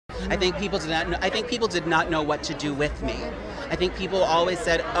I think people did not know what to do with me. I think people always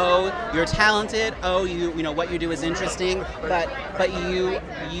said, "Oh, you're talented. Oh, you know what you do is interesting, but you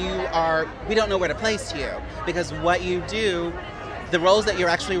are. We don't know where to place you because what you do, the roles that you're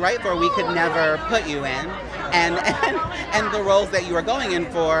actually right for, we could never put you in, and the roles that you are going in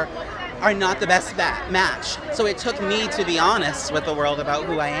for are not the best match." So it took me to be honest with the world about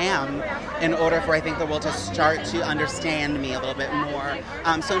who I am in order for, I think, the world to start to understand me a little bit more.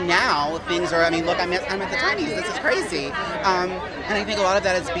 So now things are, I mean, look, I'm at the Tonys. This is crazy. And I think a lot of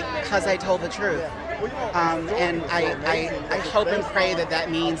that is because I told the truth. And I hope and pray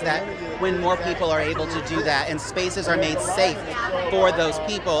that means that when more people are able to do that and spaces are made safe for those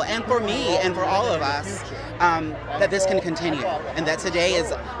people and for me and for all of us, that this can continue, and that today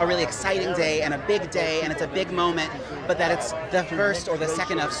is a really exciting day and a big day and it's a big moment, but that it's the first or the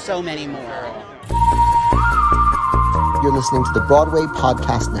second of so many more. You're listening to the Broadway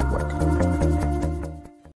Podcast Network.